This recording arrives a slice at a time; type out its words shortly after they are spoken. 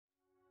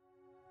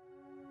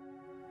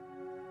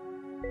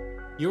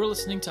You are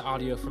listening to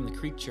audio from the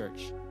Creek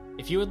Church.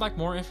 If you would like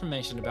more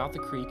information about the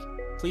Creek,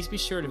 please be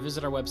sure to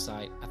visit our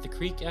website at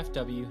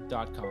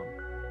thecreekfw.com.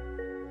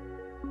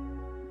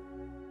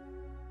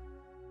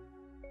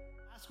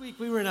 Last week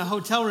we were in a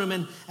hotel room,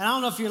 and I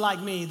don't know if you're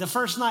like me. The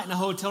first night in a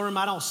hotel room,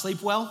 I don't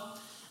sleep well.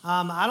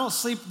 I don't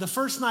sleep the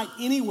first night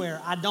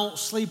anywhere. I don't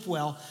sleep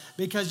well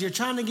because you're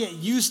trying to get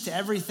used to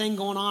everything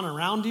going on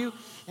around you.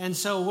 And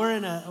so we're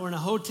in a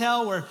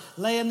hotel. We're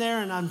laying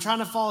there, and I'm trying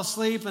to fall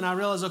asleep. And I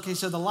realize, okay,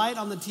 so the light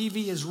on the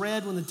TV is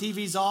red when the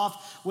TV's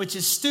off, which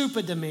is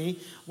stupid to me.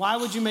 Why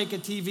would you make a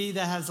TV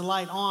that has the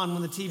light on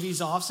when the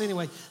TV's off? So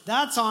anyway,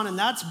 that's on and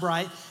that's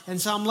bright. And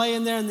so I'm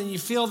laying there, and then you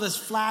feel this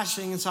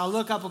flashing. And so I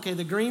look up, okay,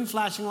 the green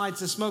flashing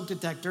light's a smoke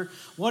detector.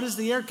 What does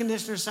the air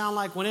conditioner sound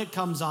like when it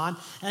comes on?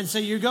 And so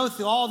you go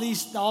through all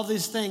these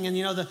things. And,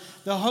 you know,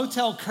 the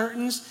hotel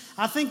curtains,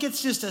 I think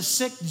it's just a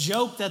sick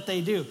joke that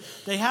they do.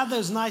 They have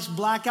those nice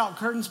blackout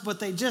curtains, but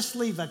they just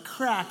leave a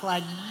crack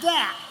like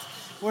that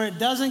where it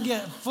doesn't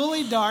get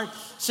fully dark.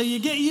 So you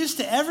get used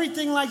to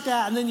everything like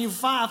that, and then you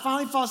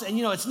finally fall asleep, and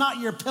you know it's not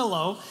your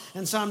pillow.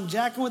 And so I'm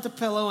jacking with the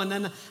pillow, and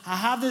then I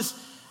have this,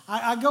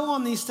 I go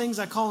on these things,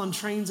 I call them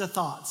trains of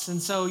thoughts.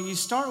 And so you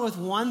start with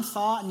one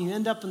thought, and you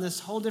end up in this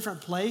whole different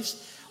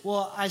place.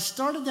 Well, I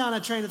started down a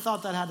train of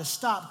thought that I had to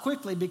stop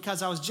quickly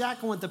because I was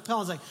jacking with the pillow.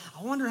 I was like,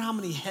 I wonder how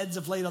many heads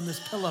have laid on this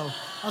pillow.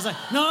 I was like,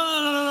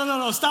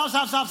 no, stop.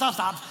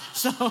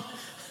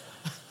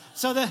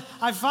 So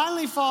I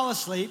finally fall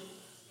asleep.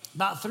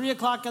 About 3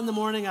 o'clock in the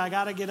morning, I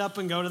got to get up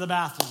and go to the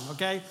bathroom,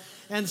 okay?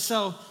 And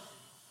so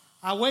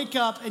I wake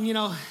up, and, you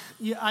know,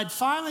 I'd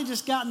finally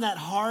just gotten that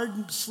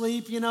hard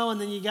sleep, you know,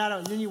 and then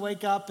you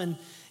wake up, and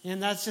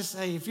that's just,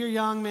 hey, if you're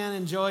young, man,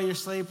 enjoy your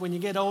sleep. When you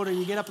get older,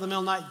 you get up in the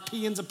middle of the night,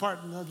 peeing's a part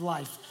of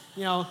life,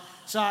 you know.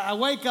 So I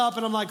wake up,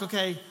 and I'm like,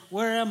 okay,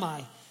 where am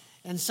I?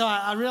 And so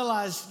I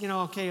realized, you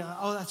know, okay,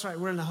 oh, that's right,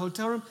 we're in the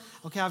hotel room.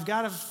 Okay, I've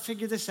got to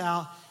figure this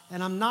out.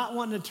 And I'm not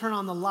wanting to turn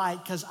on the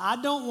light because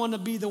I don't want to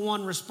be the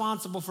one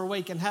responsible for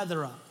waking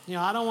Heather up. You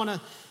know, I don't want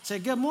to say,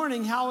 good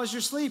morning, how was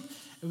your sleep?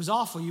 It was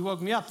awful. You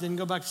woke me up, didn't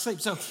go back to sleep.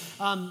 So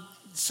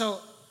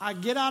I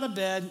get out of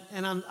bed,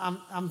 and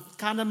I'm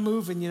kind of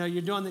moving. You know,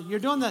 you're doing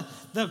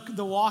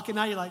the walk, and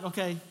now you're like,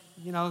 okay,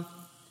 you know,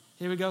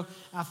 here we go.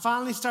 I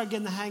finally start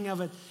getting the hang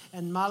of it,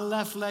 and my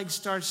left leg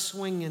starts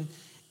swinging.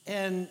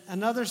 And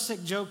another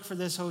sick joke for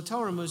this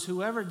hotel room was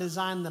whoever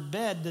designed the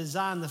bed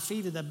designed the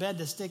feet of the bed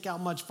to stick out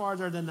much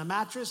farther than the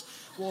mattress.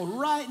 Well,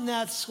 right in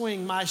that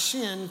swing, my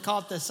shin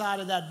caught the side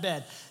of that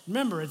bed.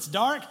 Remember, it's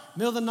dark,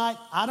 middle of the night.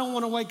 I don't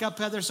want to wake up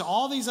Heather, so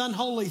all these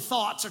unholy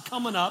thoughts are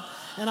coming up.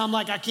 And I'm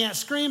like, I can't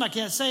scream, I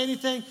can't say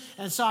anything.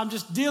 And so I'm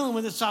just dealing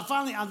with it. So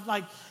I'm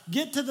like,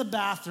 get to the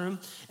bathroom,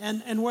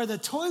 and where the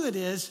toilet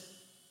is,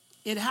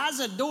 it has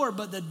a door,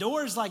 but the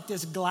door is like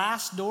this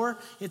glass door.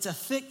 It's a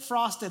thick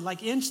frosted,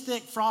 like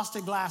inch-thick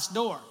frosted glass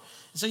door.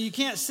 So you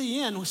can't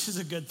see in, which is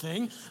a good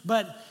thing.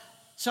 But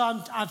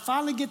so I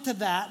finally get to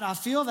that, and I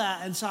feel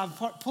that, and so I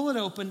pull it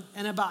open,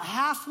 and about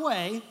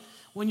halfway,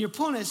 when you're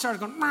pulling it, it starts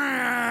going,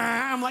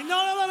 I'm like,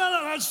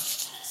 no.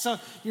 So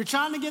you're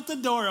trying to get the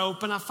door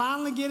open. I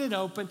finally get it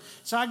open.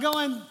 So I go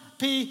in,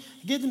 pee,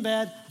 get in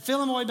bed,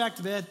 feel my way back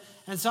to bed,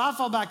 and so I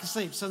fall back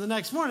asleep. So the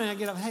next morning, I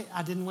get up, hey,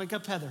 I didn't wake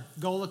up Heather.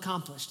 Goal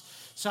accomplished.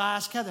 So I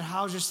asked Heather,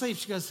 how was your sleep?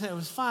 She goes, it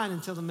was fine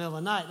until the middle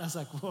of the night. I was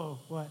like, whoa,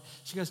 what?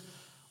 She goes,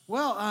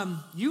 well,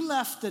 you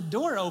left the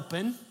door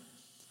open,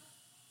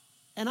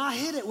 and I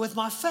hit it with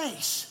my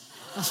face.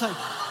 I was like,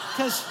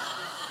 because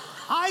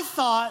I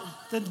thought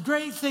the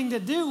great thing to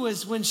do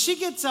was when she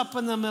gets up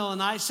in the middle of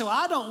the night, so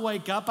I don't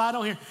wake up, I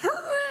don't hear,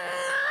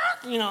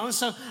 you know,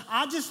 so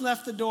I just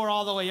left the door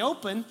all the way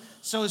open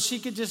so she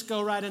could just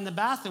go right in the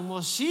bathroom.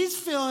 Well, she's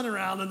feeling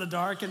around in the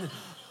dark, and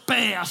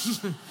bam.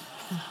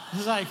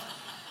 It's like,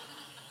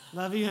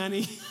 love you,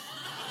 honey.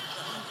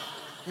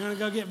 You want to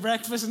go get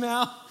breakfast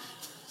now?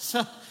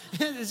 So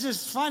it's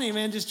just funny,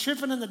 man, just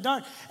tripping in the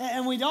dark.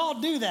 And we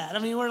all do that. I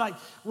mean,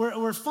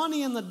 we're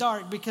funny in the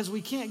dark because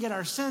we can't get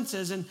our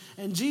senses. And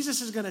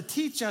Jesus is going to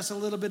teach us a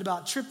little bit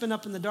about tripping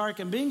up in the dark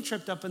and being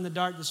tripped up in the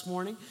dark this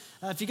morning.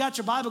 If you got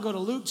your Bible, go to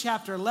Luke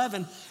chapter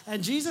 11.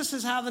 And Jesus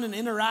is having an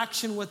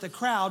interaction with the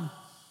crowd.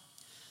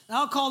 And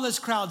I'll call this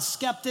crowd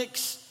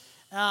skeptics,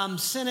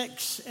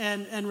 cynics,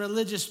 and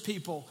religious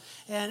people.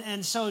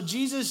 And so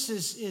Jesus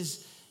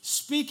is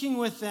speaking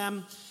with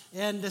them.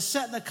 And to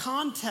set the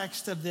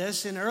context of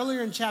this,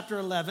 earlier in chapter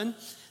 11,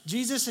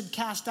 Jesus had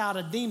cast out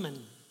a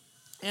demon.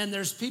 And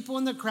there's people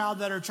in the crowd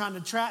that are trying to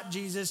trap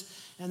Jesus,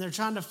 and they're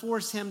trying to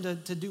force him to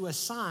do a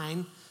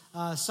sign,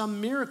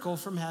 some miracle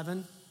from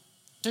heaven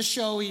to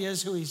show he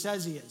is who he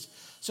says he is.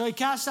 So he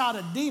casts out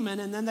a demon,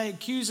 and then they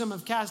accuse him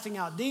of casting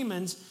out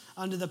demons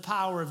under the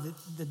power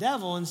of the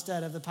devil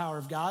instead of the power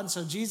of God. And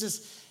so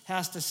Jesus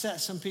has to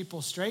set some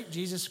people straight.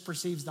 Jesus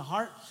perceives the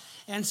heart.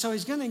 And so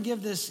he's going to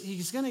give this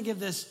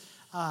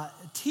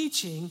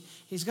teaching.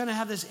 He's going to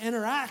have this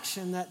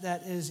interaction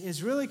that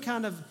is really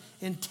kind of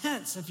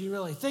intense if you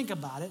really think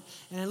about it.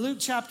 And in Luke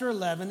chapter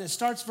 11, it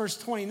starts verse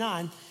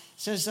 29.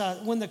 says,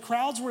 when the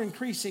crowds were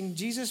increasing,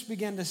 Jesus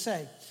began to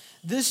say,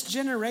 "This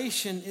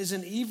generation is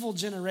an evil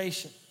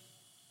generation.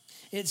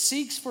 It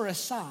seeks for a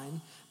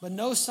sign, but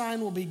no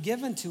sign will be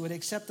given to it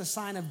except the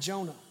sign of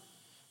Jonah.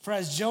 For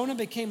as Jonah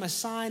became a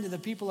sign to the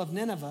people of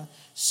Nineveh,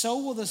 so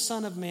will the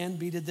Son of Man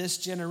be to this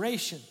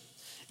generation."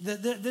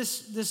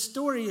 This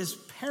story is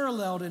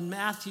paralleled in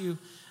Matthew.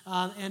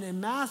 And in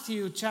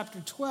Matthew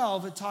chapter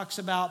 12, it talks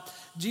about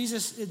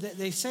Jesus.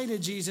 They say to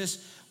Jesus,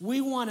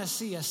 "We want to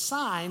see a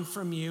sign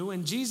from you."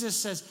 And Jesus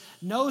says,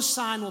 "No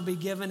sign will be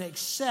given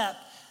except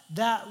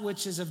that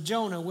which is of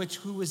Jonah,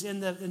 who was in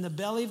the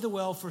belly of the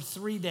whale for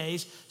 3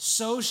 days.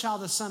 So shall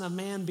the Son of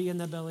Man be in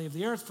the belly of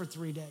the earth for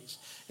 3 days."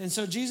 And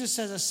so Jesus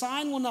says, "A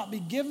sign will not be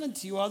given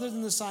to you other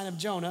than the sign of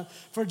Jonah.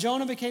 For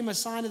Jonah became a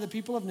sign to the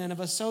people of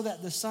Nineveh, so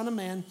that the Son of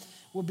Man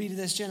will be to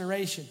this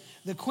generation.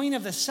 The queen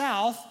of the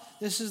south,"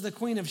 this is the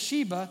queen of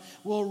Sheba,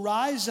 "will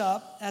rise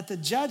up at the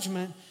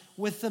judgment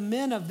with the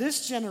men of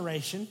this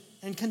generation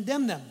and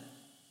condemn them.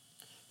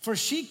 For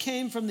she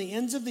came from the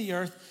ends of the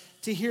earth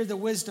to hear the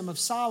wisdom of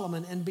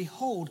Solomon, and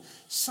behold,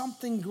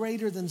 something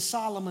greater than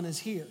Solomon is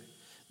here.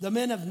 The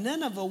men of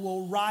Nineveh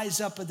will rise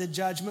up at the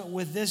judgment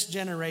with this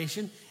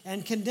generation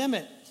and condemn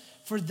it.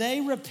 For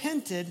they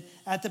repented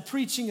at the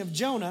preaching of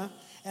Jonah,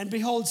 and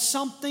behold,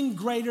 something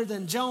greater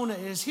than Jonah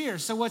is here."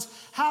 So what's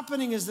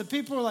happening is the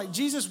people are like,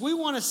 "Jesus, we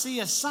want to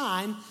see a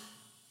sign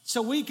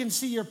so we can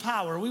see your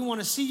power. We want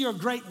to see your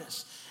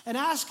greatness." And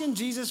asking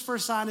Jesus for a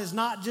sign is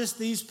not just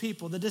these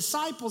people. The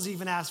disciples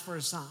even asked for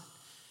a sign.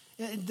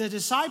 The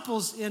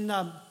disciples in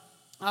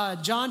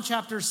John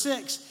chapter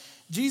 6,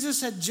 Jesus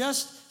had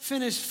just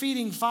finished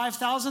feeding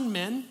 5,000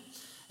 men.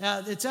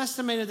 It's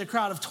estimated the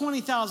crowd of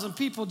 20,000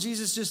 people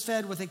Jesus just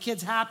fed with a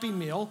kid's happy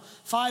meal,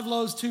 5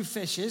 loaves, 2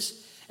 fishes,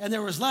 and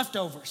there was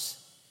leftovers.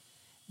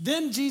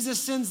 Then Jesus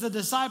sends the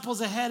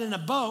disciples ahead in a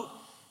boat.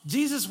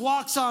 Jesus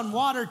walks on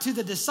water to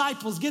the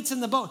disciples, gets in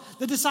the boat.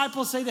 The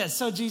disciples say this,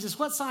 "So Jesus,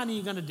 what sign are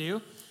you going to do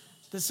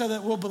so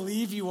that we'll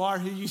believe you are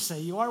who you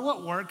say you are?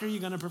 What work are you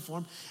going to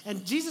perform?"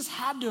 And Jesus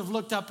had to have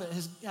looked up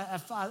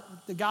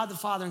at the God the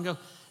Father and go,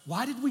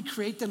 "Why did we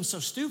create them so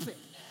stupid?"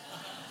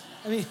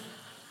 I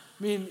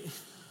mean,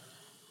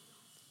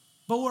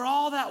 but we're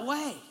all that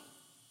way.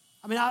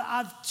 I mean,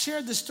 I've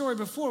shared this story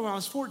before. When I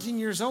was 14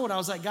 years old, I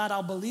was like, "God,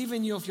 I'll believe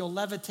in you if you'll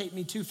levitate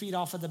me 2 feet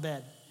off of the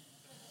bed."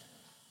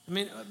 I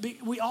mean,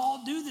 we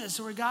all do this.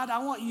 Or, "God, I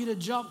want you to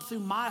jump through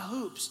my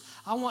hoops.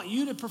 I want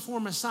you to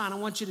perform a sign. I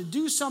want you to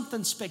do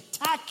something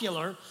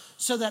spectacular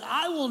so that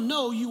I will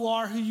know you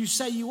are who you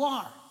say you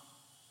are.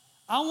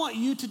 I want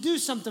you to do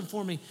something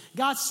for me."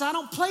 God says, "I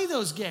don't play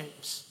those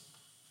games."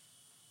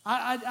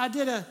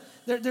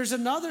 There's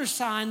another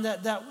sign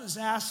that was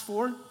asked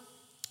for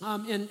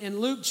in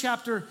Luke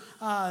chapter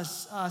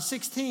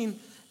 16.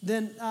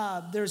 Then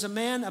there's a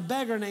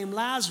beggar named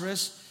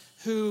Lazarus,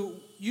 who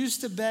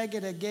used to beg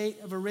at a gate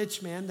of a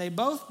rich man. They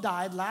both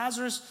died.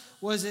 Lazarus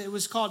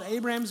was called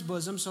Abraham's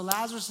bosom, so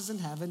Lazarus is in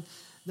heaven.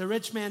 The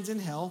rich man's in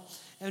hell.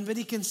 But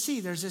he can see,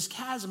 there's this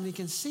chasm, and he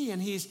can see,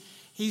 and he's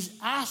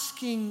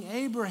asking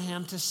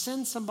Abraham to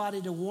send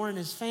somebody to warn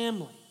his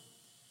family.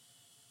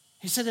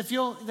 He said,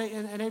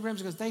 and Abraham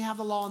goes, "They have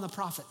the law and the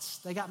prophets.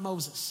 They got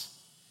Moses."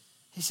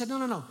 He said,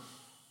 No.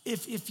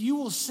 If you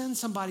will send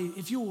somebody,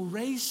 if you will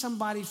raise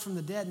somebody from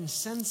the dead and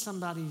send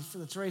somebody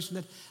that's raised from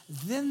the dead,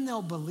 then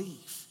they'll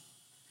believe.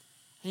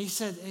 And he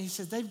said,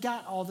 they've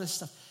got all this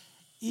stuff.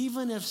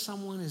 Even if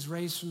someone is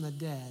raised from the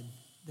dead,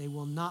 they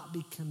will not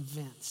be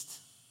convinced.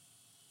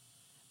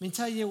 Let me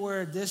tell you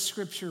where this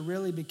scripture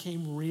really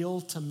became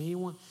real to me.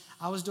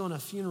 I was doing a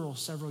funeral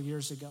several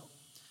years ago.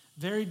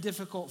 Very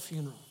difficult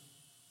funeral.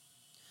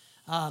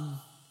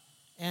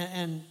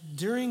 And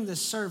during the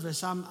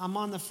service, I'm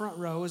on the front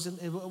row.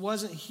 It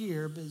wasn't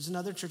here, but it's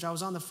another church. I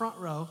was on the front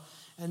row,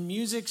 and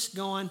music's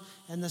going,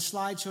 and the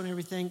slideshow and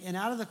everything. And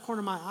out of the corner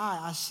of my eye,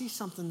 I see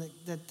something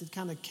that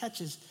kind of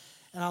catches.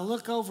 And I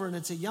look over, and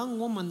it's a young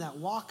woman that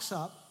walks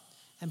up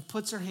and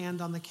puts her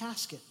hand on the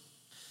casket.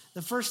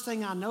 The first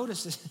thing I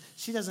noticed is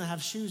she doesn't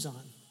have shoes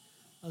on.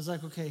 I was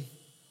like, okay,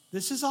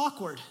 this is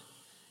awkward.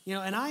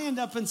 And I end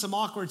up in some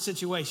awkward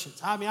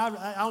situations. I mean,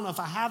 I don't know if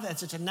I have that.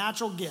 It's such a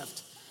natural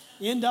gift.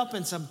 End up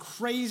in some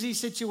crazy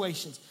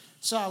situations.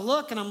 So I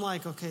look and I'm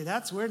like, okay,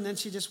 that's weird. And then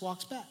she just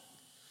walks back.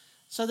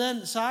 So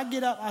I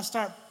get up, I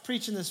start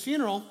preaching this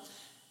funeral,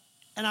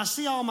 and I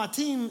see all my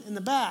team in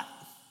the back,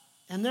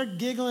 and they're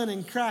giggling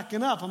and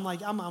cracking up. I'm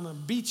like, I'm going to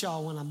beat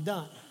y'all when I'm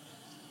done.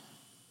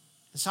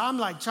 So I'm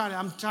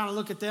trying to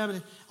look at them,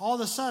 and all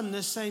of a sudden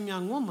this same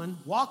young woman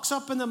walks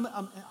up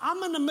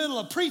I'm in the middle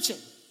of preaching.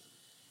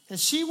 And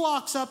she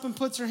walks up and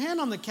puts her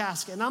hand on the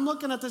casket. And I'm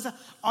looking at this.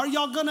 Are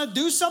y'all going to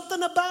do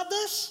something about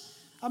this?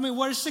 I mean,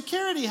 where's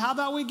security? How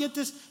about we get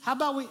this? How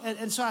about we?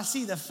 And so I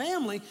see the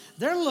family.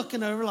 They're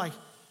looking over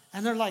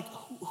and they're like,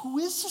 who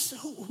is this?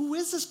 Who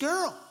is this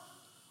girl?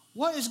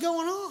 What is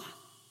going on?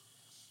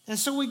 And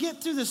so we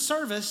get through the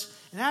service.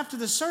 And after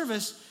the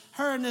service,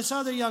 her and this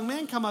other young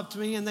man come up to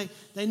me. And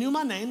they knew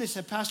my name. They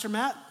said, "Pastor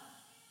Matt,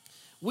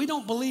 we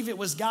don't believe it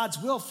was God's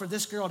will for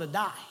this girl to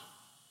die."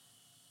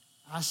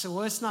 I said,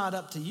 well, it's not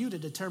up to you to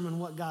determine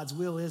what God's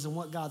will is and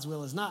what God's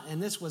will is not.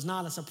 And this was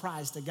not a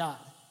surprise to God.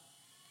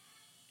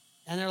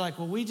 And they're like,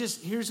 well,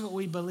 here's what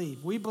we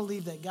believe. We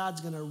believe that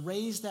God's going to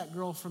raise that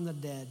girl from the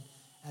dead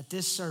at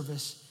this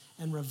service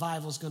and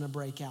revival's going to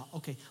break out.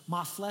 Okay,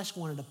 my flesh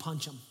wanted to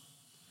punch him.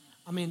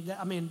 I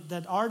mean,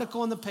 that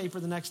article in the paper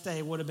the next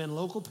day would have been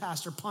local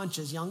pastor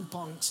punches young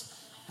punks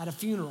at a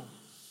funeral.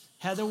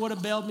 Heather would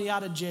have bailed me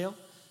out of jail,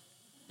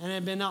 and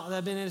that'd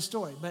been in a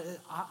story. But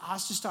I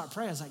just start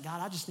praying. I was like,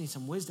 God, I just need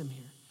some wisdom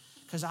here,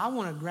 because I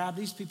want to grab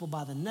these people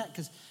by the neck,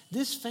 because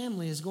this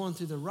family is going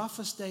through the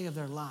roughest day of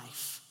their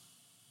life.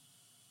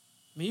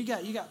 I mean,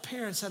 you got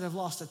parents that have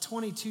lost a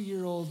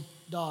 22-year-old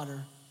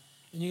daughter,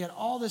 and you got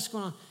all this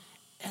going on,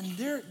 and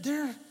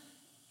they're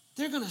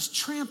going to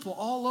trample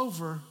all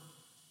over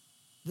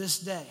this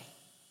day.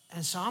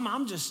 And so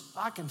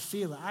I can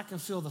feel it. I can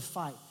feel the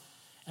fight.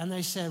 And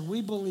they said,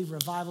 we believe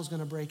revival's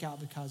going to break out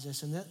because of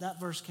this. And that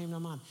verse came to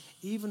mind.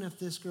 Even if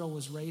this girl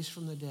was raised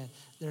from the dead,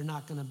 they're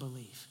not going to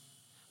believe.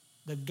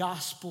 The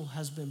gospel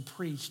has been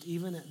preached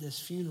even at this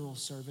funeral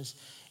service,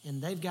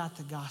 and they've got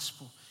the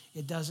gospel.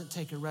 It doesn't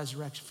take a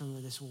resurrection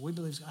from this. Well, we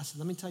believe. I said,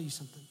 let me tell you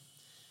something.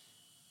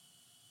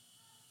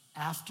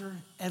 After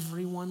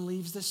everyone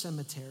leaves the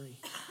cemetery,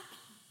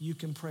 you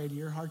can pray to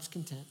your heart's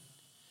content.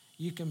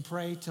 You can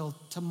pray till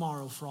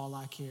tomorrow for all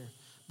I care,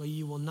 but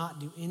you will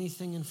not do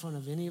anything in front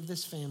of any of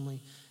this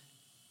family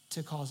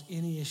to cause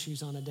any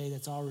issues on a day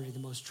that's already the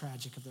most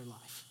tragic of their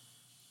life.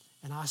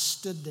 And I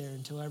stood there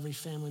until every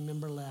family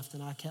member left,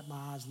 and I kept my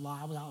eyes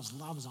live. I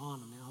was on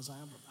them, man. I was like,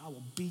 I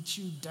will beat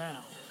you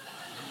down.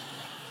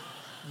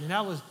 I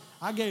mean,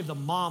 I gave the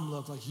mom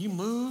look, like, you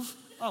move,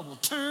 I will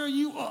tear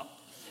you up.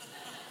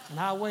 And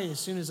I waited. As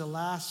soon as the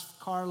last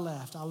car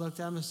left, I looked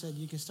at him and said,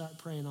 you can start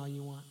praying all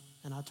you want.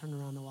 And I turned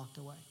around and walked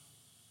away.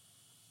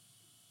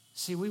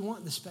 See, we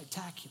want the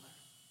spectacular.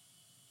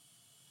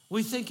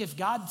 We think if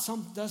God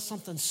does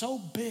something so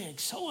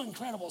big, so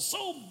incredible,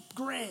 so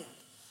grand,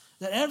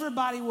 that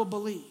everybody will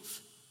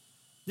believe.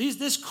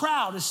 This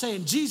crowd is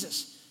saying,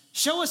 Jesus,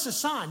 show us a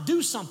sign,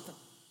 do something.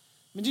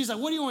 I mean, Jesus is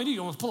like, what do you want to do?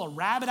 You want to pull a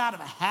rabbit out of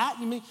a hat?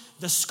 You mean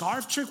the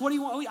scarf trick? What do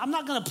you want? I'm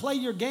not going to play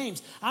your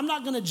games. I'm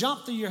not going to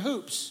jump through your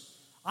hoops.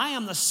 I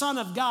am the Son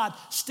of God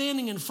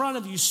standing in front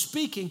of you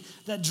speaking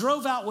that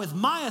drove out with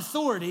my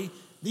authority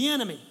the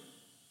enemy.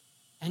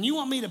 And you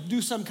want me to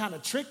do some kind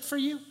of trick for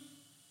you?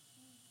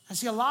 I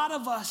see a lot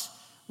of us,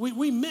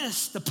 we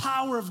miss the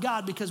power of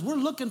God because we're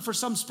looking for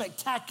some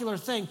spectacular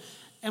thing,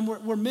 and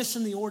we're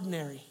missing the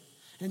ordinary.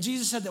 And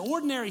Jesus said the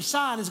ordinary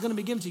sign is going to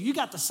be given to you. You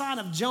got the sign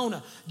of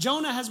Jonah.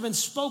 Jonah has been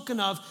spoken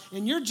of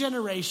in your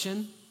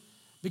generation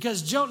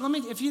because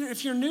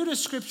if you're new to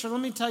Scripture,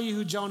 let me tell you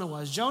who Jonah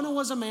was. Jonah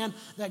was a man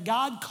that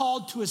God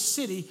called to a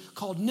city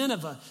called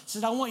Nineveh. He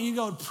said, I want you to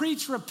go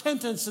preach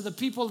repentance to the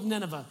people of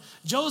Nineveh.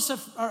 Jonas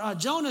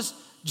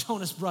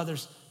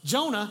brothers.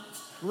 Jonah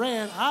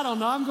ran. I don't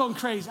know. I'm going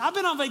crazy. I've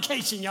been on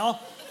vacation, y'all.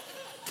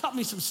 Cut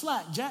me some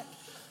slack, Jack.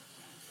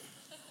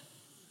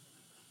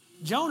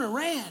 Jonah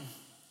ran.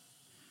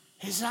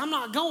 He said, I'm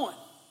not going.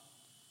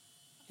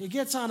 He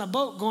gets on a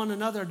boat going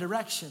another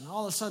direction.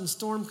 All of a sudden,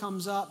 storm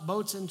comes up.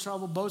 Boat's in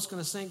trouble. Boat's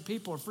going to sink.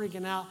 People are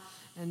freaking out.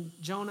 And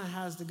Jonah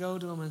has to go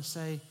to him and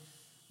say,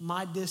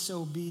 my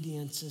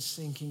disobedience is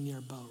sinking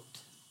your boat.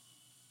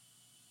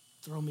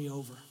 Throw me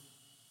over.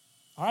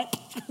 All right?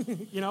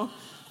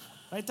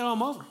 They throw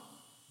him over.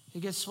 He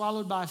gets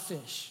swallowed by a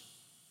fish.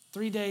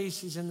 3 days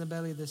he's in the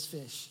belly of this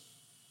fish.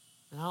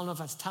 And I don't know if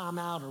that's time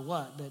out or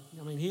what, but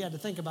he had to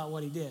think about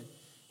what he did.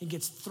 He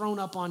gets thrown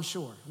up on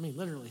shore.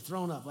 Literally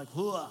thrown up, like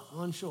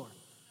on shore.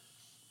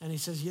 And he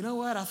says, you know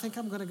what? I think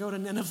I'm going to go to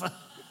Nineveh.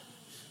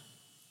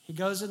 He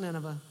goes to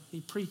Nineveh.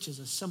 He preaches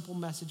a simple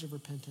message of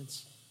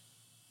repentance.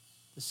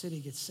 The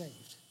city gets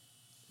saved.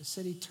 The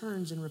city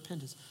turns in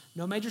repentance.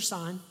 No major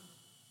sign.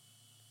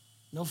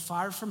 No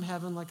fire from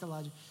heaven like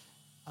Elijah.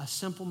 A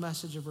simple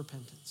message of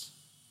repentance.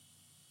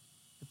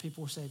 The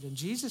people were saved. And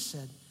Jesus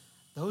said,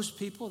 those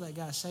people that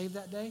got saved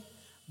that day,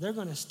 they're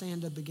going to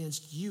stand up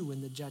against you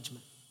in the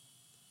judgment.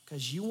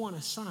 Because you want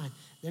a sign.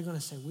 They're going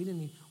to say,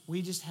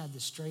 we just had the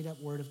straight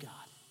up word of God.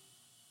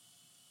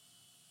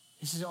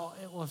 He says,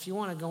 well, if you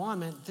want to go on,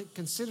 man,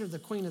 consider the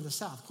Queen of the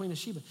South, Queen of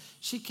Sheba.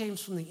 She came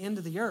from the end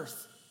of the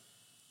earth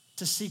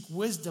to seek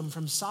wisdom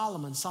from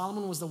Solomon.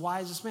 Solomon was the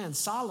wisest man.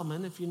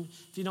 Solomon, if you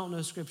don't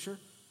know Scripture,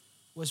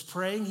 was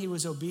praying. He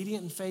was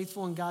obedient and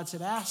faithful, and God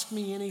said, ask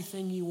me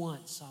anything you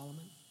want, Solomon.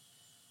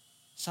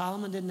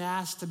 Solomon didn't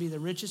ask to be the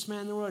richest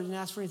man in the world. He didn't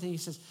ask for anything. He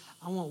says,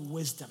 I want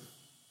wisdom.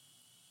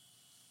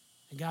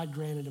 And God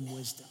granted him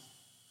wisdom.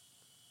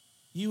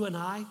 You and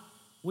I,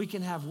 we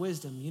can have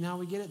wisdom. You know how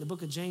we get it? The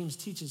book of James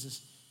teaches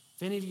us.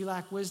 If any of you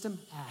lack wisdom,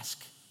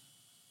 ask.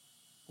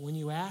 When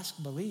you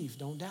ask, believe,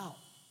 don't doubt.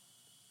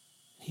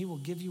 He will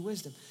give you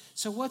wisdom.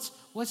 So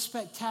what's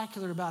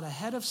spectacular about a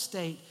head of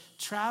state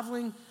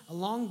traveling a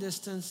long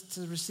distance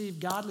to receive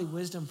godly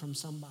wisdom from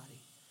somebody?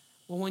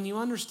 Well, when you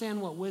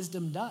understand what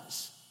wisdom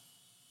does,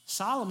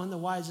 Solomon, the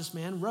wisest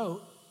man,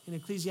 wrote in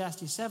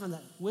Ecclesiastes 7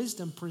 that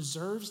wisdom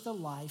preserves the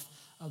life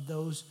of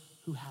those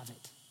who have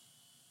it.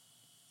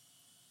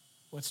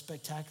 What's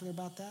spectacular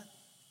about that?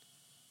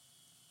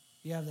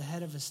 You have the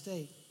head of a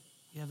state,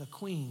 you have a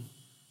queen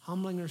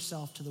humbling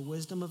herself to the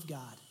wisdom of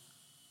God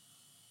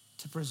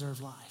to preserve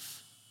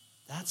life.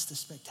 That's the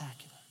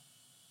spectacular.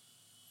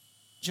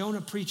 Jonah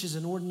preaches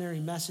an ordinary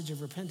message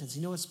of repentance.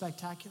 You know what's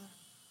spectacular?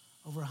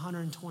 Over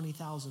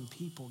 120,000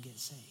 people get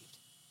saved.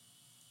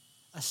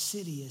 A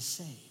city is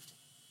saved.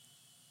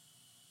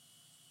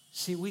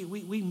 See,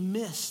 we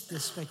miss the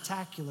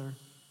spectacular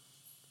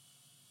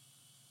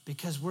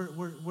because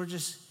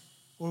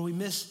we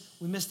miss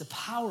the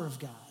power of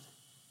God.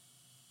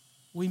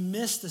 We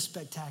miss the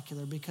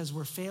spectacular because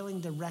we're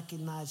failing to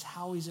recognize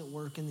how he's at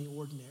work in the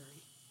ordinary.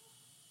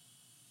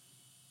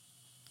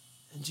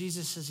 And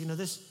Jesus says,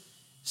 this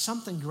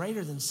something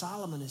greater than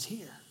Solomon is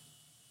here.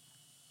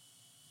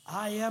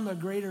 I am a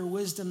greater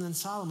wisdom than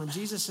Solomon.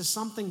 Jesus says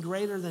something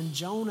greater than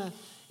Jonah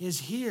is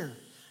here.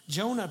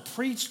 Jonah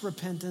preached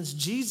repentance.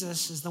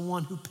 Jesus is the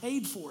one who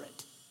paid for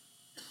it.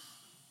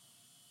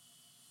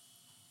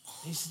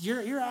 He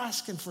said, you're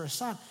asking for a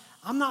sign.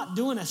 I'm not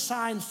doing a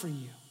sign for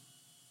you.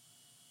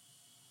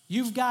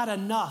 You've got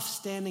enough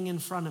standing in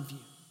front of you.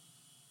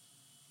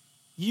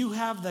 You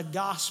have the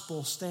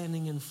gospel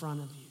standing in front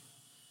of you.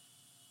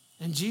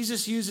 And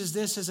Jesus uses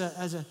this as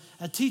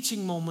a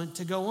teaching moment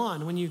to go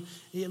on.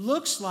 It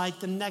looks like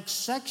the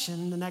next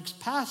section, the next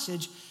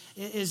passage,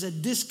 is a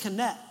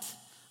disconnect.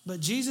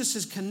 But Jesus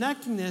is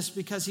connecting this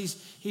because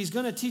he's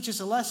going to teach us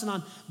a lesson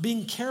on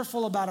being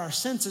careful about our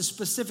senses,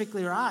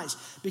 specifically our eyes.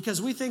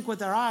 Because we think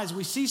with our eyes,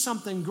 we see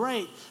something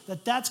great,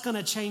 that's going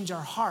to change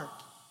our heart.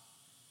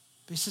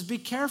 But he says, be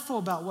careful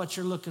about what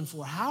you're looking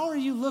for. How are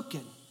you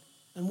looking?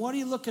 And what are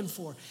you looking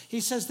for? He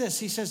says this.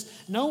 He says,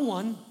 no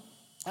one,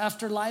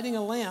 after lighting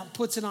a lamp,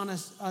 puts it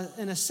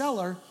in a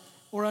cellar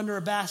or under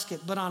a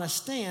basket, but on a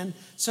stand,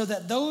 so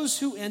that those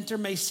who enter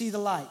may see the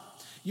light.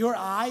 Your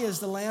eye is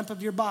the lamp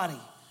of your body.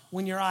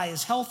 When your eye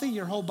is healthy,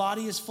 your whole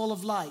body is full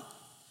of light.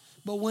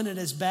 But when it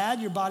is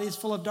bad, your body is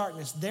full of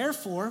darkness.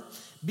 Therefore,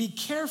 be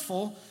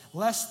careful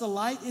lest the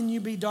light in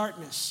you be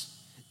darkness.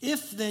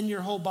 If then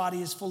your whole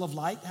body is full of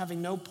light,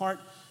 having no part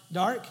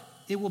dark,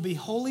 it will be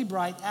wholly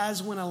bright,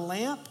 as when a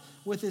lamp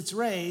with its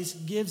rays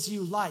gives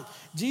you light.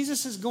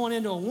 Jesus is going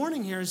into a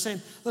warning here and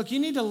saying, look, you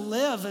need to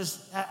live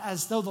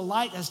as though the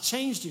light has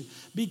changed you.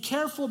 Be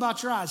careful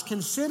about your eyes.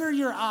 Consider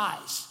your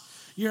eyes.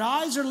 Your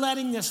eyes are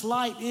letting this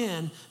light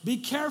in. Be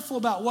careful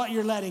about what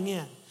you're letting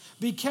in.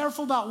 Be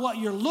careful about what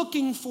you're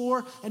looking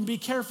for, and be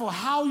careful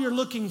how you're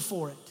looking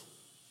for it.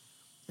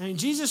 I mean,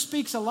 Jesus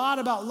speaks a lot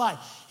about light.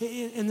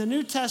 In the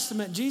New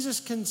Testament, Jesus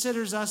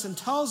considers us and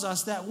tells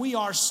us that we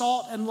are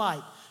salt and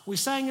light. We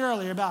sang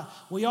earlier about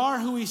we are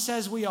who he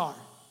says we are.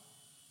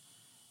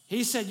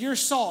 He said, you're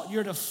salt.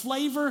 You're to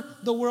flavor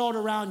the world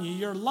around you.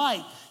 You're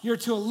light. You're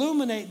to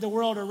illuminate the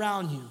world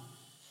around you.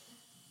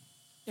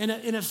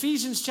 In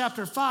Ephesians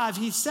chapter 5,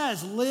 he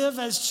says, live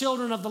as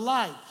children of the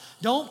light.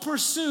 Don't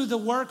pursue the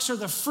works or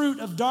the fruit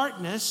of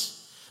darkness.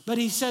 But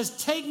he says,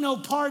 take no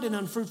part in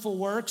unfruitful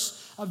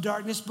works of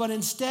darkness, but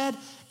instead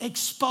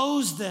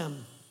expose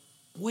them.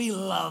 We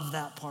love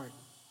that part.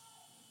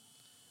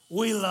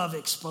 We love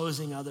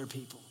exposing other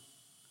people.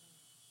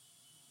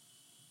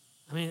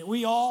 I mean,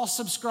 we all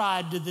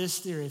subscribe to this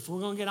theory. If we're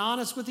going to get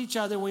honest with each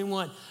other, we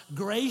want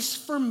grace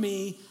for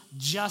me,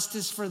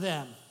 justice for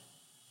them.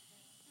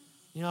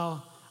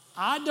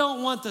 I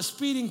don't want the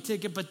speeding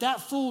ticket, but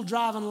that fool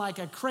driving like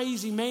a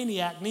crazy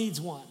maniac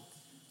needs one.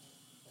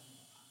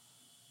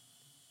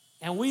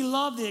 And we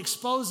love the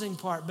exposing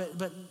part,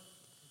 but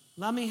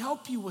let me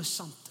help you with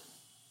something.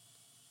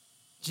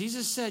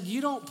 Jesus said, you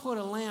don't put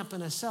a lamp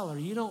in a cellar.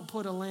 You don't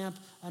put a lamp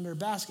under a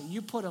basket.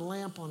 You put a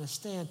lamp on a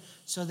stand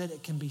so that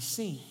it can be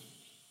seen.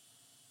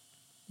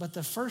 But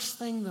the first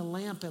thing the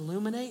lamp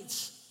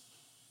illuminates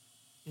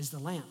is the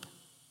lamp.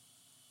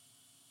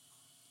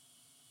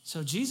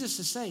 So Jesus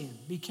is saying,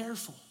 be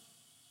careful.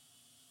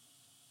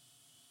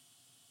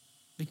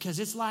 Because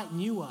it's lighting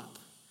you up.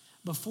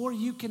 Before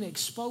you can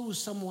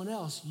expose someone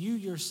else, you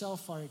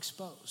yourself are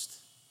exposed.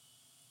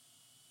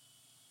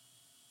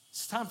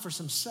 It's time for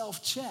some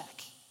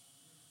self-check.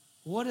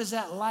 What does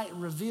that light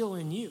reveal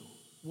in you?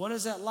 What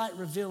does that light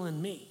reveal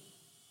in me?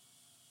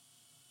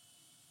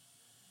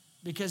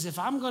 Because if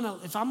I'm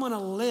gonna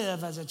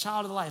live as a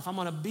child of the light, if I'm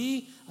gonna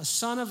be a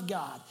son of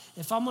God,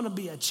 if I'm gonna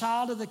be a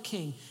child of the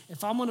King,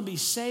 if I'm gonna be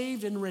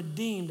saved and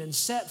redeemed and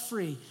set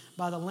free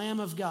by the Lamb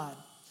of God,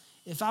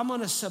 if I'm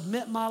gonna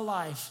submit my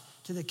life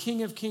to the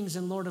King of Kings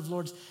and Lord of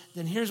Lords,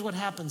 then here's what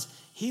happens.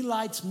 He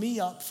lights me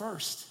up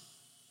first.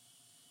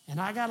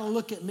 And I gotta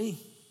look at me.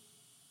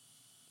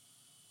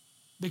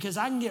 Because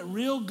I can get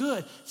real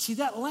good. See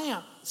that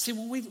lamp,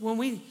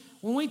 when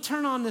we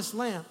turn on this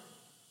lamp,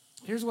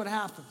 here's what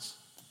happens.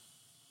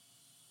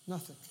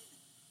 Nothing.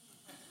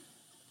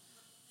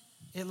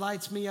 It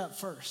lights me up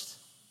first.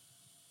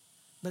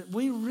 But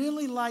we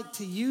really like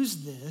to use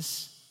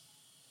this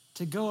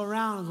to go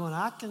around and going,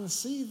 I can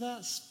see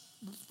that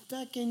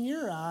speck in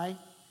your eye.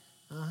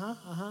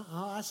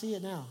 Oh, I see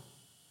it now.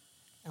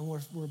 And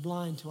we're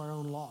blind to our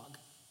own log.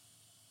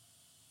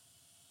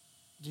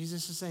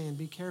 Jesus is saying,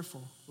 be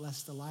careful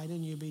lest the light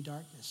in you be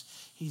darkness.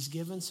 He's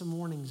given some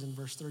warnings in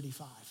verse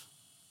 35.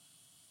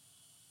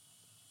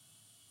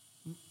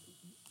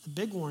 The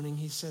big warning,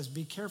 he says,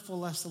 be careful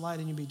lest the light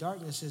in you be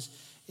darkness,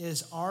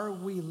 is are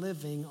you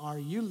living,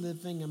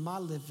 am I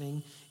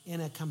living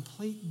in a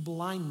complete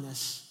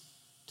blindness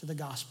to the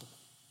gospel?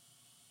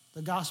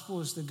 The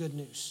gospel is the good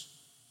news.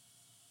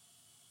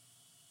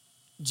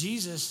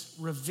 Jesus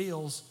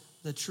reveals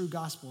the true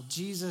gospel.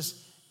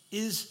 Jesus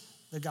is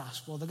the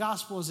gospel. The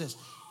gospel is this.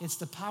 It's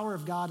the power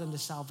of God unto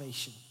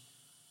salvation.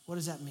 What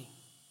does that mean?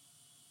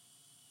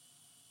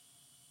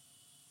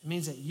 It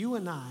means that you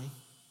and I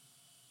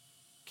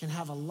can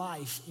have a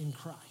life in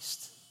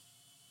Christ.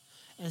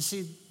 And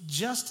see,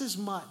 just as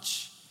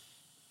much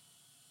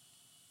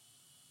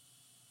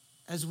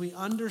as we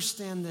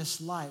understand this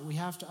light, we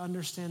have to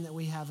understand that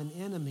we have an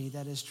enemy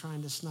that is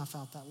trying to snuff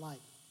out that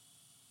light.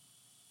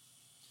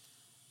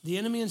 The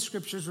enemy in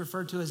Scripture is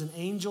referred to as an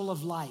angel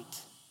of light.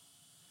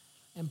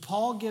 And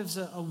Paul gives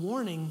a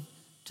warning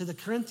to the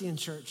Corinthian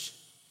church.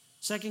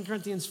 2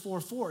 Corinthians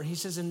 4:4. He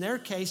says, in their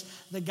case,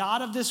 the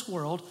god of this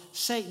world,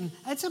 Satan.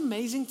 It's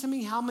amazing to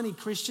me how many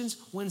Christians,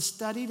 when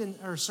studied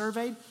or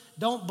surveyed,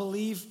 don't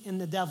believe in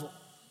the devil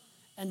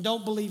and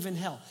don't believe in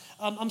hell.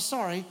 I'm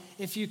sorry,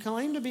 if you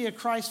claim to be a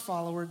Christ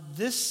follower,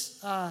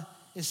 this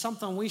is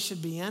something we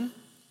should be in.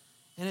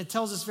 And it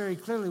tells us very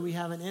clearly we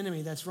have an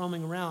enemy that's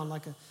roaming around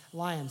like a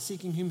lion,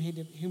 seeking whom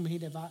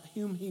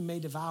he may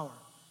devour.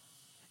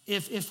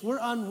 If we're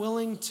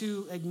unwilling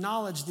to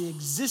acknowledge the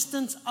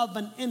existence of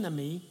an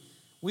enemy,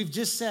 we've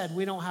just said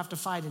we don't have to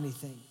fight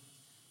anything.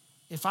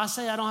 If I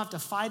say I don't have to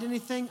fight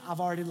anything, I've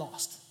already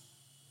lost.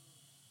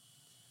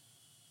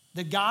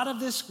 The god of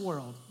this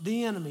world,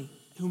 the enemy,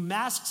 who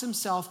masks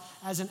himself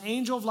as an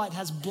angel of light,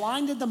 has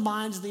blinded the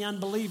minds of the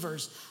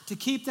unbelievers to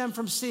keep them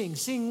from seeing.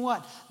 Seeing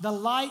what? The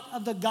light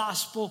of the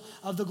gospel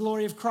of the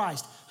glory of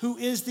Christ, who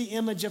is the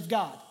image of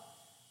God.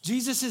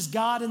 Jesus is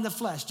God in the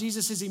flesh.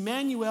 Jesus is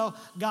Emmanuel,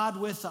 God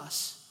with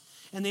us.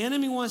 And the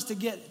enemy wants to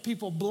get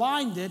people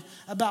blinded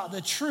about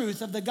the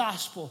truth of the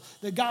gospel,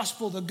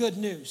 the good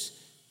news.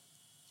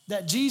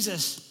 That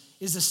Jesus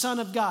is the Son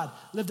of God,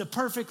 lived a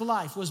perfect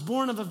life, was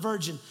born of a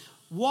virgin,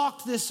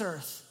 walked this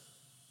earth,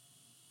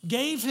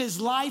 gave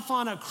his life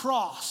on a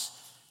cross,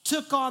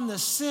 took on the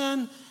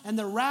sin and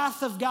the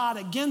wrath of God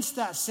against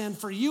that sin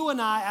for you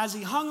and I. As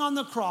he hung on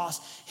the cross,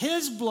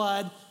 his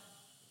blood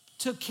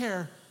took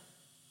care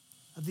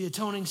of the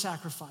atoning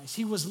sacrifice.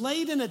 He was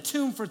laid in a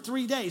tomb for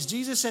 3 days.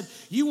 Jesus said,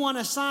 you want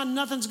a sign?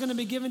 Nothing's going to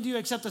be given to you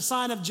except the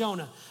sign of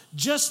Jonah.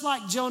 Just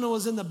like Jonah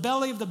was in the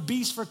belly of the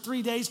beast for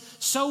 3 days,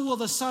 so will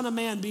the Son of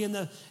Man be in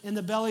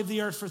the belly of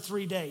the earth for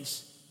 3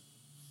 days.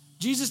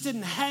 Jesus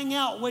didn't hang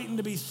out waiting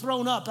to be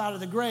thrown up out of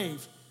the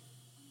grave.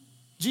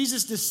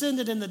 Jesus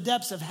descended in the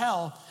depths of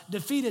hell,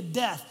 defeated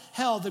death,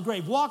 hell, the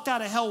grave, walked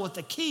out of hell with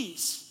the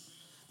keys.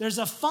 There's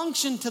a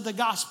function to the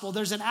gospel.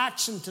 There's an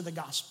action to the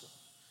gospel.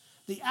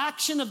 The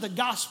action of the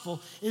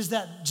gospel is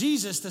that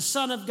Jesus, the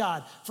Son of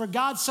God, for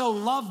God so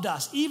loved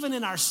us, even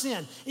in our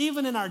sin,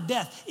 even in our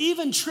death,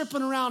 even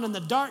tripping around in the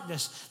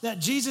darkness, that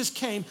Jesus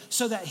came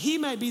so that he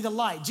may be the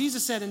light.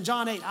 Jesus said in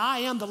John 8, I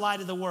am the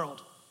light of the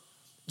world.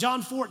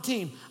 John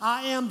 14,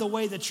 I am the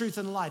way, the truth,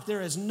 and the life.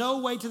 There is no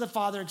way to the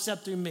Father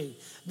except through me.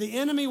 The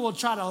enemy will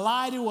try to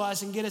lie to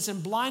us and get us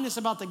in blindness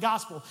about the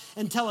gospel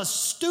and tell us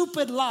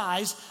stupid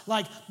lies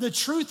like the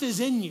truth is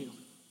in you.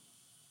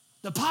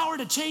 The power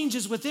to change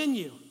is within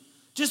you.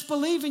 Just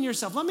believe in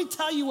yourself. Let me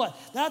tell you what,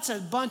 that's a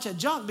bunch of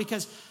junk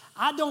because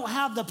I don't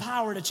have the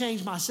power to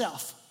change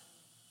myself.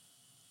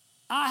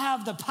 I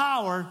have the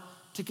power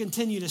to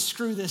continue to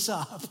screw this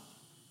up.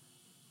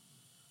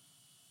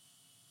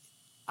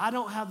 I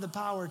don't have the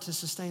power to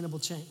sustainable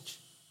change.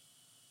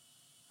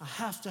 I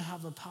have to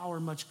have a power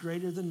much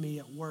greater than me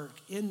at work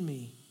in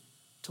me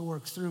to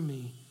work through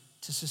me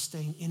to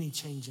sustain any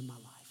change in my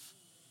life.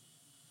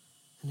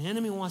 And the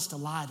enemy wants to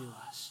lie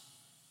to us.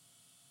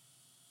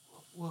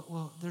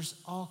 Well, there's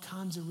all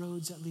kinds of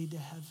roads that lead to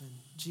heaven.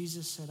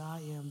 Jesus said, I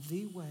am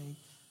the way,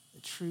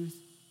 the truth,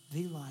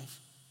 the life.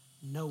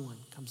 No one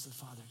comes to the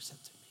Father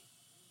except through me.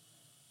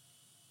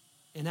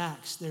 In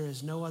Acts, there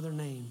is no other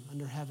name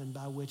under heaven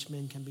by which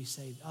men can be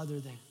saved other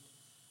than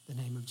the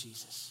name of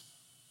Jesus.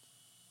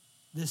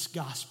 This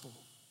gospel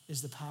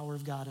is the power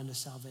of God unto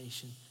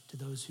salvation to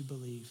those who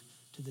believe,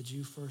 to the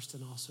Jew first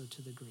and also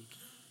to the Greek.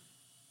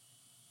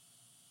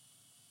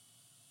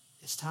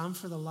 It's time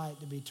for the light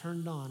to be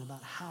turned on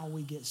about how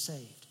we get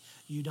saved.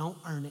 You don't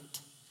earn it.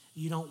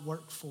 You don't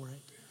work for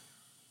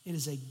it. It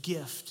is a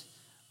gift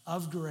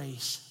of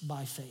grace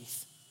by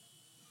faith.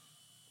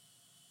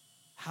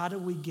 How do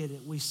we get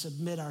it? We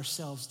submit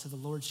ourselves to the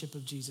lordship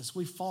of Jesus.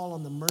 We fall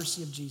on the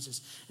mercy of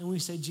Jesus. And we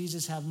say,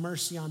 Jesus, have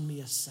mercy on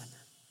me, a sinner.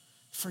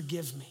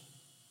 Forgive me.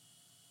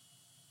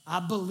 I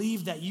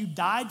believe that you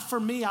died for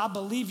me. I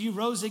believe you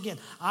rose again.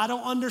 I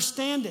don't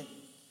understand it.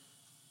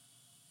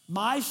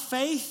 My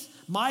faith,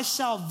 My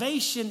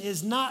salvation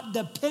is not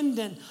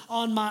dependent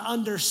on my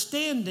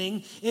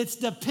understanding. It's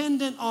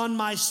dependent on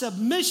my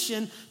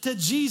submission to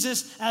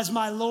Jesus as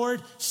my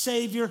Lord,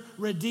 Savior,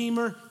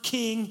 Redeemer,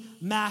 King,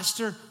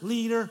 Master,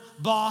 Leader,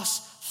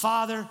 Boss,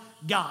 Father,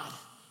 God.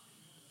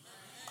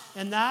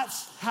 And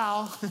that's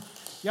how,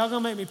 y'all gonna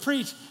make me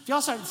preach. If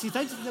y'all start to see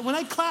things, when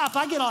they clap,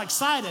 I get all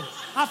excited.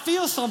 I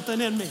feel something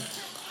in me.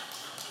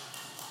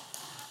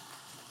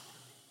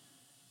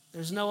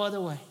 There's no other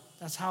way.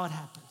 That's how it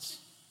happens.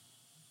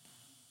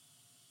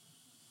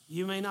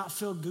 You may not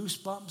feel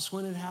goosebumps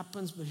when it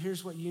happens, but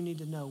here's what you need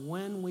to know.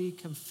 When we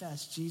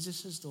confess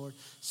Jesus is Lord,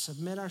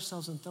 submit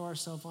ourselves and throw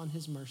ourselves on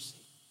his mercy,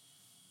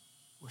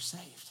 we're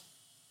saved.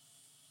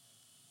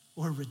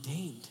 We're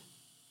redeemed.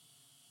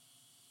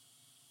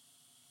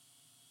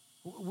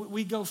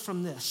 We go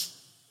from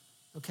this,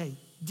 okay?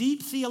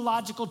 Deep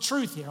theological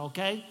truth here,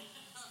 okay?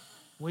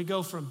 We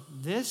go from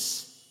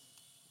this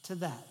to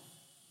that.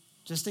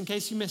 Just in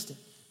case you missed it.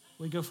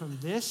 We go from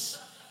this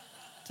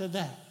to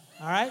that,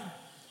 all right?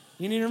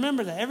 You need to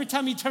remember that. Every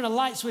time you turn a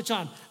light switch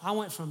on, I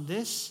went from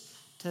this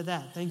to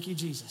that. Thank you,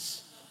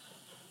 Jesus.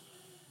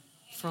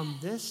 From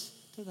this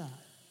to that.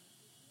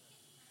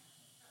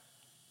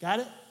 Got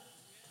it?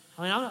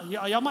 I mean,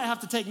 y'all might have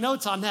to take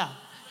notes on that.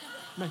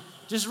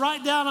 Just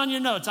write down on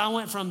your notes, I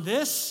went from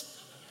this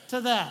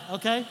to that,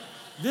 okay?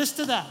 This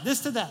to that,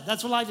 this to that.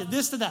 That's what I did.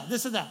 This to that,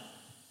 this to that.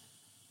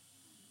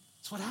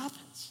 That's what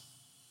happens.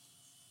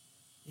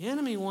 The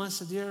enemy wants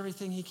to do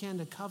everything he can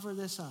to cover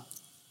this up.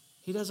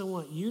 He doesn't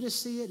want you to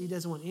see it. He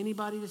doesn't want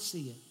anybody to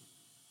see it.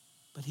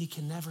 But he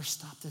can never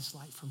stop this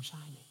light from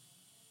shining.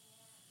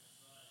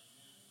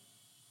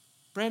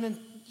 Brandon,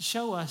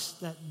 show us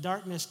that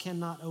darkness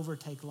cannot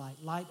overtake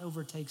light. Light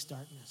overtakes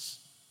darkness.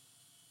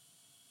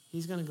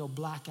 He's going to go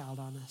blackout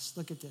on us.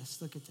 Look at this.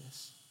 Look at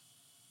this.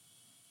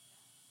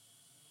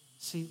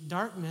 See,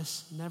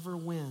 darkness never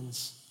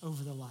wins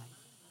over the light.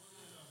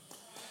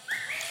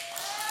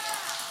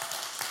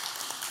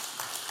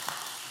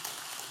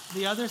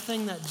 The other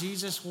thing that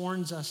Jesus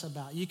warns us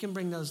about, you can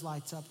bring those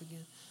lights up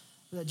again,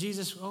 that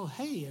Jesus, oh,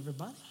 hey,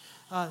 everybody,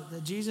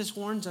 that Jesus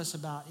warns us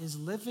about is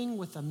living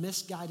with a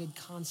misguided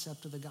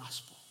concept of the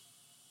gospel.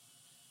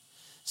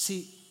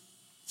 See,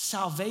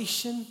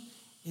 salvation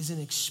is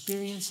an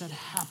experience that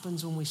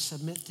happens when we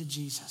submit to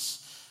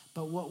Jesus.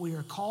 But what we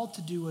are called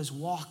to do is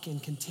walk in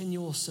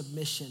continual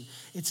submission.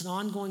 It's an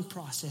ongoing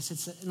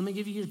process. Let me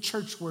give you your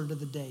church word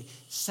of the day,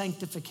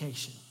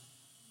 sanctification.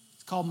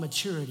 It's called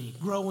maturity,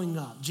 growing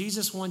up.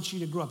 Jesus wants you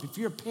to grow up. If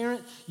you're a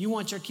parent, you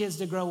want your kids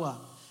to grow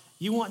up.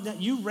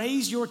 You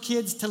raise your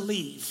kids to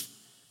leave.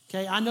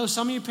 Okay, I know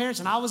some of you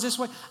parents, and I was this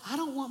way, I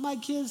don't want my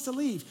kids to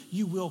leave.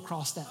 You will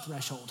cross that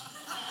threshold.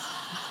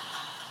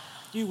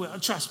 You will,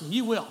 trust me,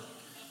 you will.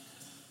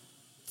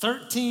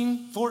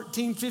 13,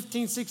 14,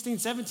 15, 16,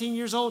 17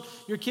 years old,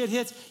 your kid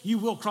hits, you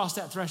will cross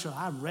that threshold.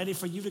 I'm ready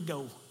for you to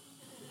go.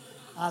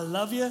 I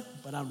love you,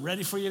 but I'm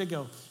ready for you to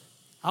go.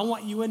 I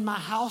want you in my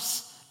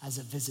house as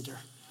a visitor.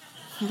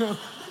 You know?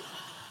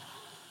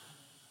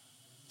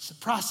 It's a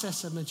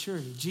process of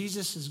maturity.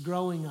 Jesus is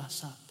growing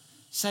us up.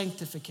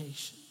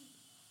 Sanctification.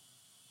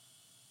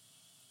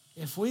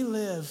 If we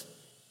live,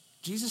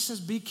 Jesus says,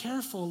 be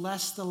careful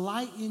lest the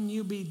light in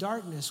you be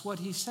darkness. What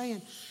he's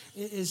saying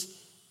is,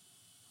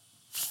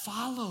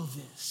 follow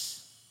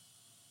this.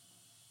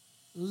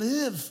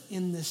 Live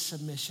in this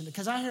submission.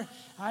 Because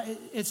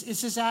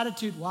it's this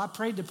attitude, well, I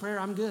prayed the prayer,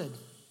 I'm good.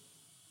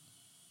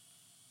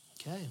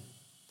 Okay.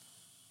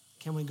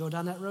 Can we go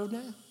down that road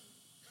now?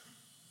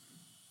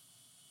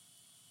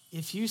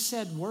 If you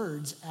said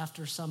words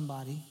after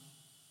somebody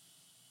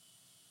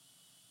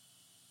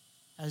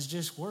as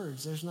just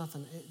words, there's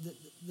nothing.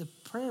 The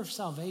prayer of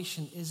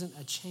salvation isn't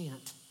a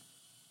chant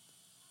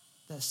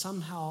that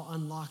somehow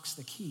unlocks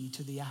the key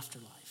to the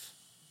afterlife.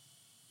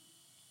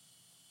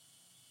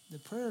 The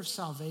prayer of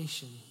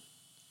salvation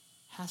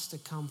has to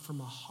come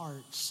from a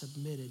heart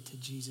submitted to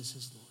Jesus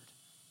as Lord.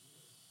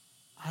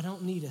 I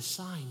don't need a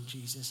sign,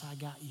 Jesus, I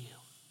got you.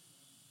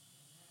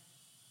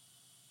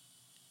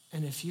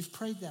 And if you've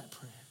prayed that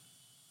prayer,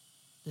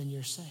 then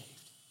you're saved.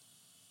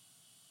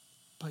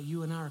 But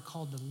you and I are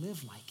called to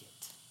live like it.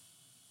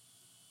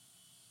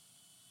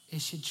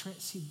 It should,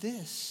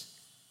 this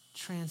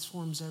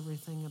transforms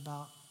everything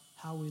about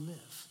how we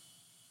live.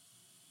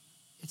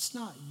 It's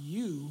not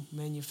you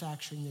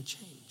manufacturing the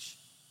change.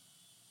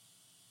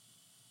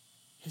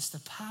 It's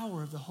the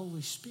power of the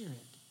Holy Spirit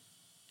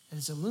that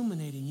is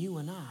illuminating you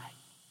and I.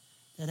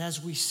 That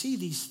as we see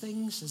these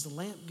things, as the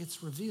lamp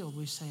gets revealed,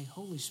 we say,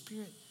 Holy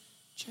Spirit,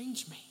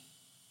 change me.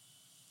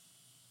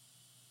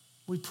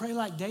 We pray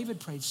like David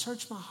prayed,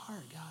 search my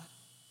heart, God.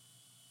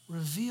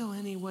 Reveal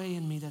any way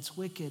in me that's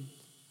wicked,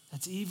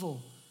 that's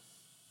evil,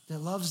 that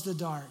loves the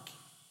dark.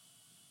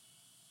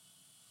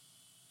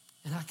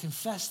 And I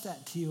confess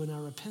that to you and I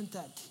repent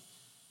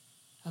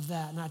of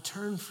that and I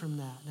turn from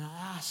that and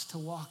I ask to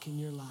walk in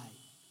your light.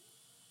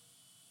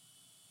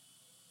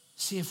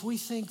 See, if we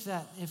think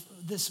that if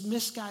this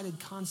misguided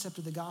concept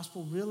of the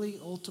gospel really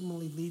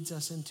ultimately leads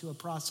us into a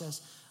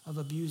process of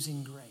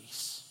abusing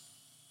grace.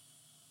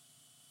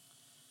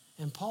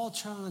 And Paul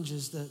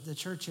challenges the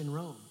church in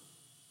Rome.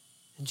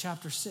 In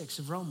chapter 6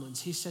 of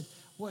Romans, he said,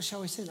 what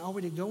shall we sin? Are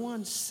we to go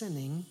on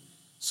sinning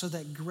so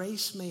that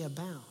grace may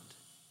abound?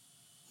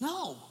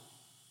 No.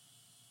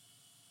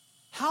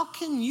 How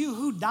can you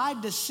who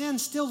died to sin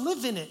still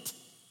live in it?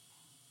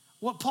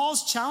 What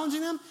Paul's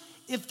challenging them,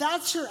 if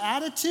that's your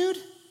attitude,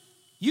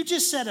 you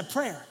just said a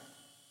prayer.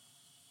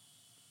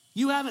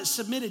 You haven't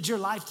submitted your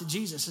life to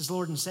Jesus as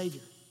Lord and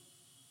Savior.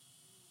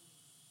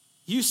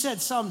 You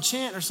said some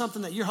chant or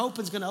something that you're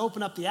hoping is going to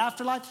open up the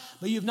afterlife,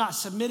 but you've not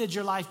submitted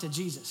your life to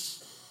Jesus.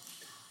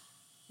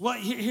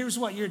 Here's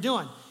what you're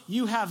doing.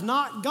 You have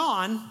not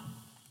gone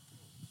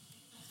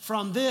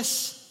from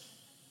this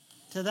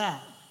to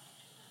that.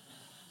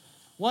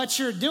 What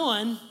you're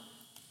doing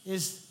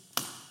is,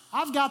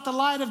 I've got the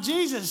light of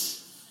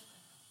Jesus.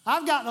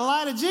 I've got the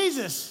light of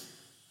Jesus.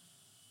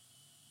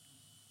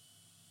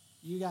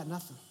 You got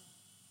nothing.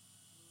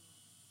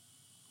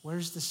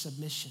 Where's the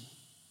submission?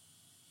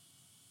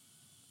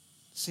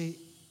 See,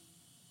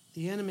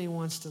 the enemy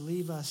wants to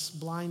leave us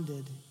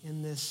blinded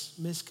in this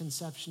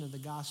misconception of the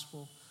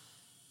gospel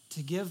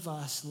to give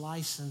us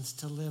license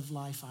to live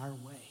life our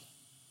way.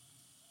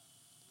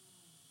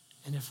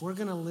 And if we're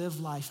going to live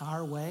life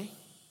our way,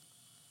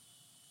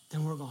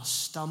 then we're going to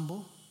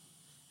stumble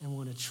and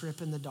we're going to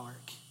trip in the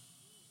dark.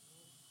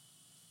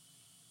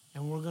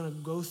 And we're going to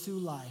go through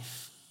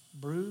life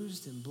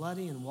bruised and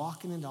bloody and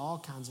walking into all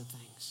kinds of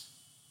things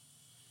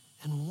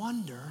and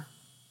wonder,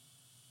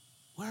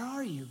 where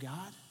are you,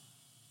 God?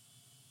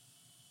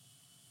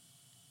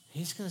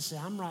 He's going to say,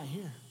 I'm right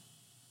here.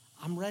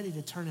 I'm ready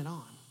to turn it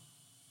on.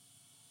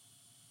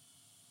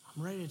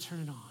 I'm ready to turn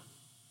it on.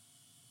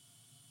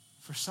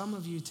 For some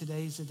of you,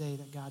 today's the day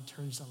that God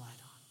turns the light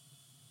on.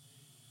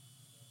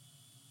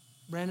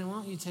 Brandon, why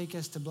don't you take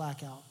us to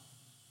blackout?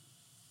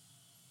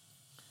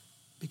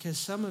 Because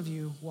some of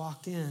you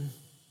walked in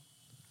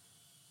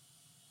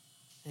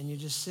and you're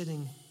just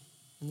sitting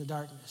in the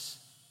darkness.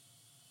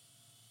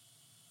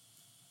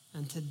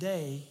 And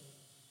today,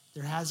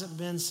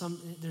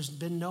 there's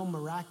been no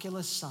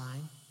miraculous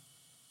sign.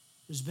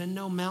 There's been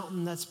no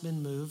mountain that's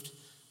been moved.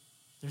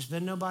 There's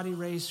been nobody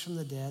raised from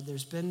the dead.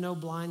 There's been no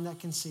blind that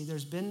can see.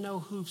 There's been no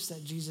hoops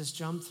that Jesus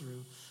jumped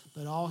through.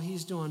 But all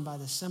he's doing by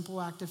the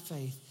simple act of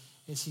faith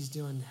is he's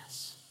doing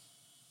this.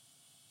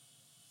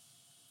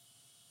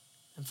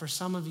 And for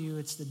some of you,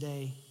 it's the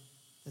day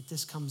that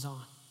this comes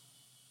on.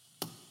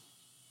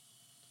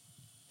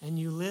 And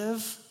you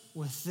live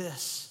with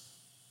this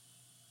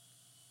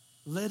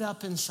lit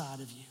up inside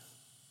of you.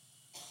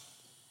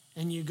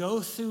 And you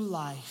go through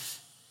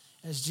life,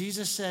 as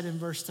Jesus said in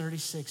verse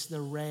 36, the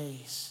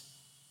rays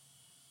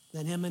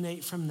that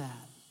emanate from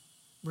that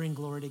bring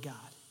glory to God.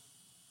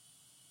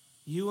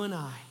 You and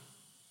I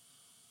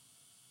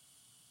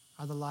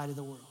are the light of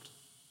the world.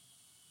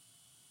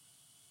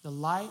 The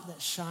light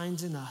that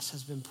shines in us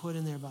has been put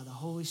in there by the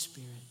Holy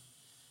Spirit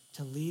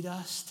to lead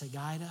us, to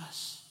guide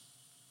us,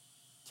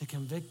 to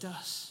convict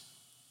us,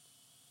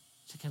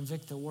 to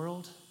convict the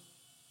world.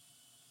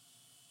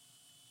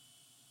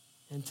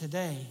 And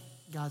today,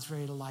 God's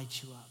ready to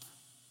light you up.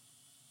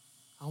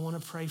 I want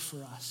to pray for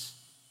us.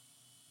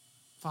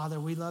 Father,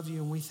 we love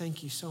you and we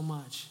thank you so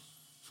much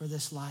for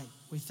this light.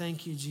 We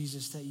thank you,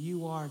 Jesus, that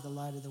you are the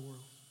light of the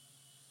world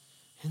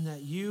and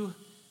that you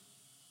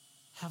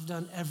have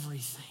done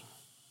everything.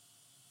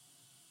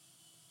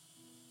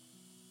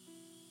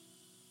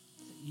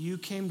 That you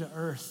came to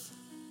earth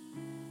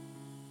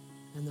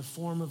in the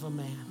form of a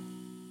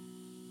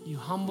man. You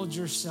humbled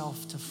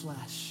yourself to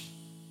flesh.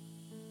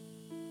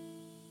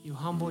 You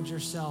humbled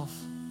yourself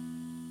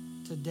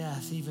to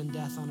death, even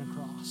death on a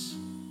cross.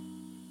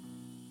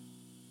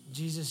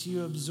 Jesus,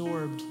 you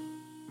absorbed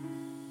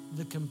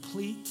the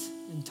complete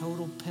and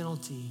total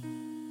penalty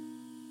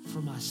for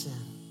my sin.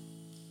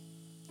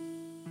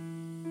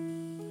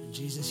 And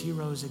Jesus, you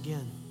rose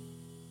again.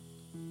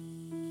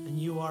 And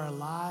you are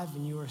alive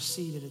and you are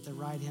seated at the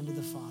right hand of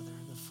the Father,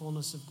 the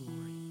fullness of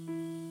glory.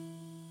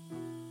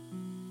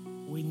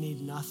 We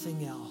need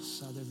nothing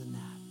else other than that.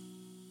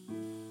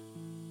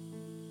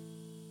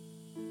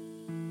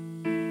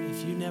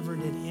 If you never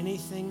did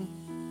anything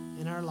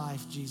in our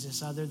life,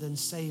 Jesus, other than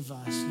save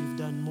us, you've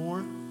done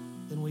more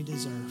than we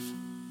deserve.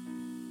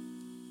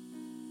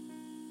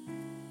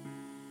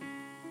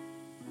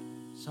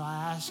 So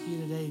I ask you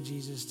today,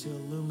 Jesus, to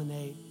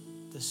illuminate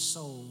the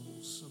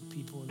souls of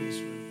people in this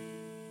room.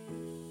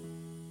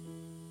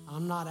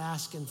 I'm not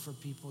asking for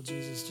people,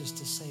 Jesus, just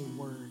to say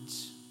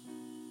words.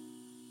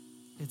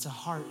 It's a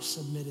heart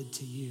submitted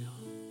to you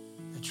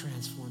that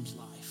transforms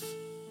life.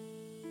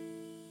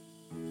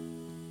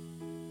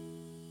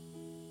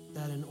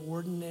 That an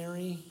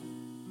ordinary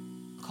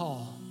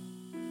call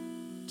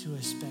to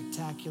a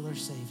spectacular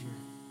Savior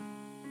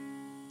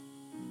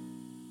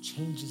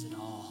changes it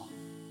all.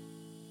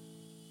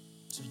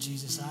 So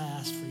Jesus, I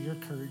ask for your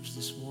courage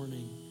this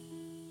morning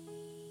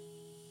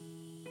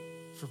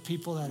for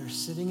people that are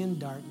sitting in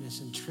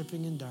darkness and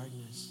tripping in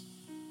darkness,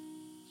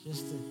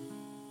 just to,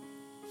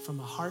 from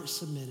a heart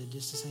submitted,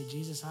 just to say,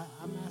 Jesus,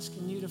 I'm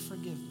asking you to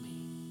forgive me.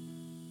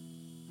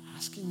 I'm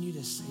asking you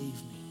to save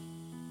me.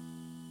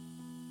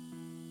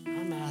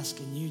 I'm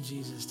asking you,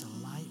 Jesus, to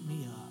light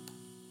me up.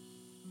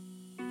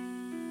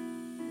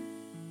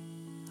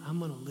 I'm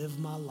going to live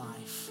my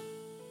life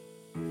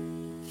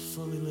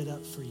fully lit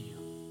up for you.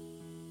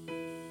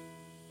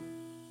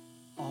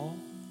 All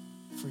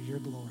for your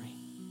glory.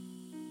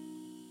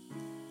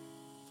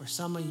 For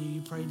some of you,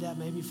 you prayed that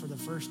maybe for the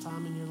first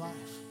time in your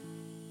life.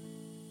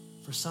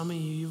 For some of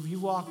you, you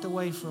walked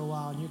away for a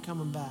while and you're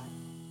coming back.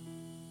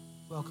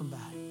 Welcome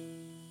back.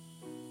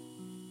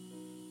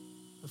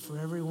 But for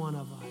every one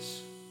of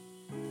us,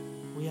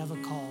 we have a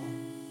call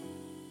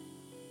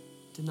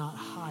to not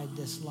hide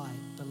this light,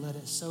 but let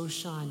it so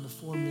shine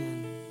before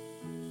men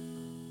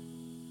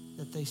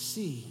that they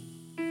see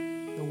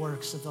the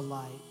works of the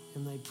light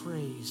and they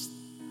praise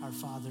our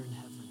Father in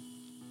heaven.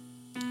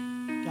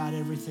 God,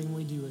 everything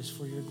we do is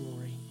for your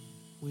glory.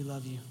 We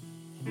love you.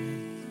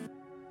 Amen.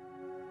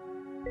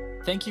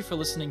 Thank you for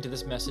listening to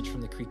this message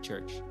from the Creek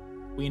Church.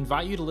 We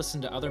invite you to listen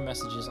to other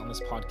messages on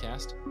this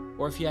podcast,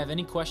 or if you have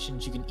any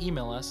questions, you can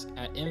email us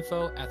at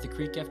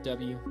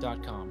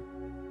info@thecreekfw.com.